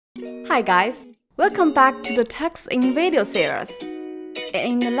Hi guys, welcome back to the Text in Video series.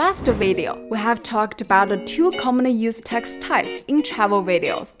 In the last video, we have talked about the two commonly used text types in travel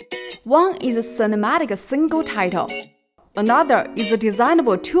videos. One is a cinematic single title. Another is a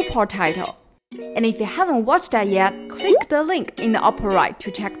designable two-part title. And if you haven't watched that yet, click the link in the upper right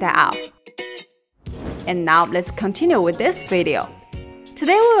to check that out. And now let's continue with this video.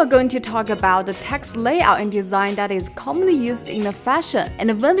 Today we are going to talk about the text layout and design that is commonly used in the fashion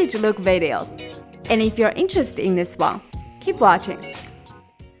and vintage look videos. And if you're interested in this one, keep watching.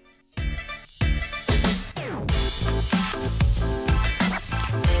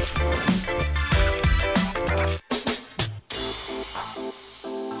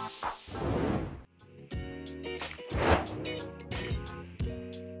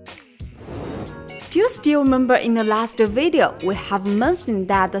 Do you still remember in the last video, we have mentioned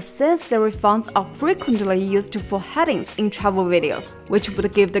that the sans serif fonts are frequently used for headings in travel videos, which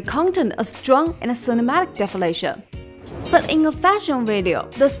would give the content a strong and cinematic definition. But in a fashion video,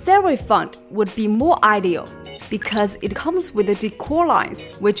 the serif font would be more ideal, because it comes with the decor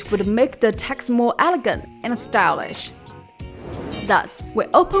lines, which would make the text more elegant and stylish. Thus, we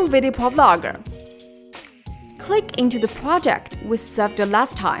open VideoProc Vlogger. Click into the project we saved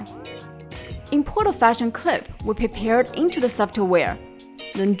last time. Import a fashion clip we prepared into the software,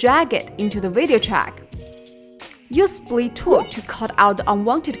 then drag it into the video track. Use Split tool to cut out the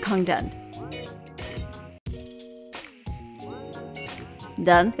unwanted content.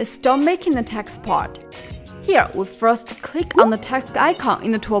 Then let's start making the text part. Here we first click on the text icon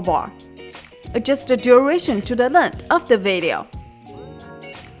in the toolbar. Adjust the duration to the length of the video.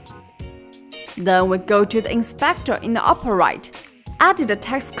 Then we go to the inspector in the upper right, edit the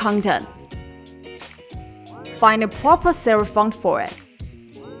text content. Find a proper serif font for it.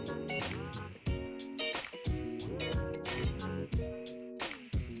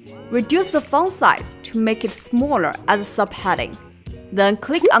 Reduce the font size to make it smaller as a subheading. Then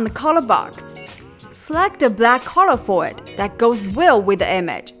click on the color box. Select a black color for it that goes well with the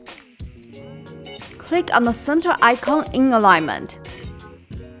image. Click on the center icon in alignment.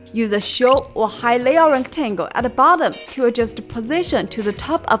 Use a show or hide layout rectangle at the bottom to adjust the position to the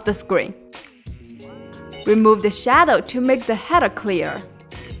top of the screen. Remove the shadow to make the header clear.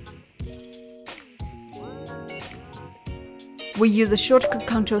 We use the shortcut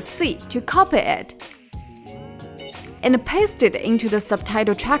Ctrl+C to copy it and paste it into the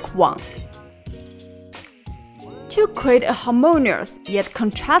subtitle track 1. To create a harmonious yet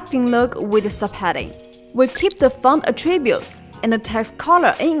contrasting look with the subheading, we keep the font attributes and the text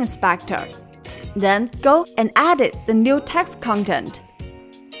color in Inspector. Then go and edit the new text content.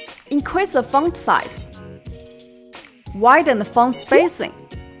 Increase the font size. Widen the font spacing.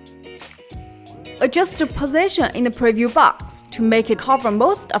 Adjust the position in the preview box to make it cover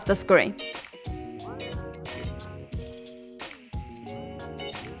most of the screen.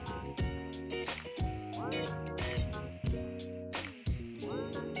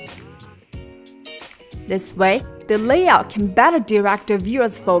 This way, the layout can better direct the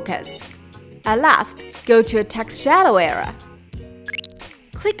viewer's focus. At last, go to a text shadow area.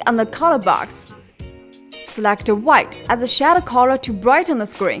 Click on the color box. Select white as a shadow color to brighten the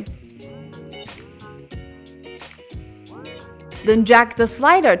screen. Then drag the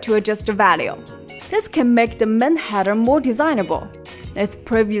slider to adjust the value. This can make the main header more designable. Let's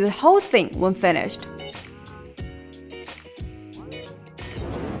preview the whole thing when finished.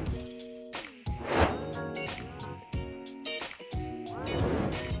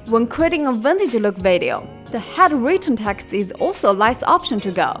 When creating a vintage look video, the handwritten text is also a nice option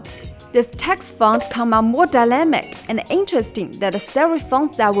to go. This text font comes out more dynamic and interesting than the serif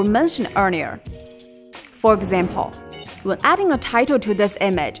fonts that we mentioned earlier. For example, when adding a title to this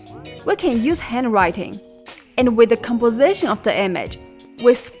image, we can use handwriting. And with the composition of the image,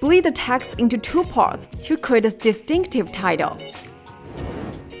 we split the text into two parts to create a distinctive title.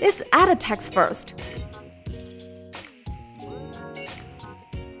 Let's add a text first.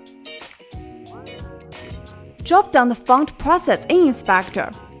 Drop down the font presets in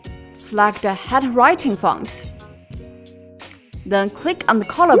Inspector. Select the Handwriting font. Then click on the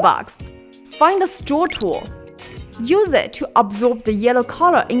color box. Find the Straw tool. Use it to absorb the yellow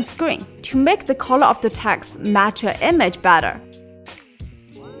color in screen to make the color of the text match your image better.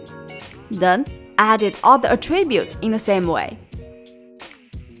 Then, edit all the attributes in the same way.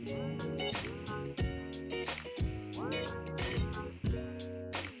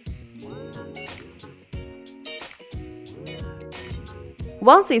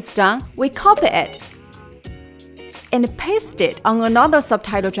 Once it's done, we copy it and paste it on another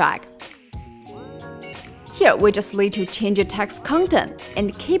subtitle track. Here, we just need to change the text content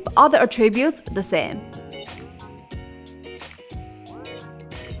and keep other attributes the same.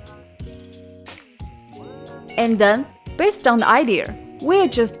 And then, based on the idea, we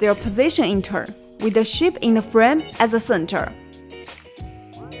adjust their position in turn, with the shape in the frame as the center.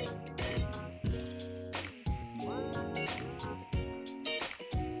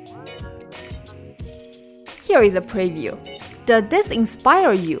 Here is a preview. Does this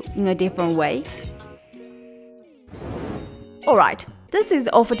inspire you in a different way? Alright, this is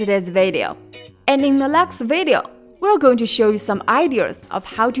all for today's video. And in the next video, we're going to show you some ideas of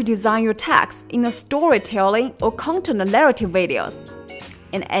how to design your text in the storytelling or content narrative videos.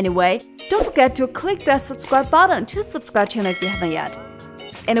 And anyway, don't forget to click that subscribe button to subscribe channel if you haven't yet.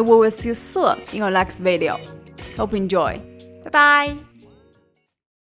 And we will see you soon in our next video. Hope you enjoy. Bye bye!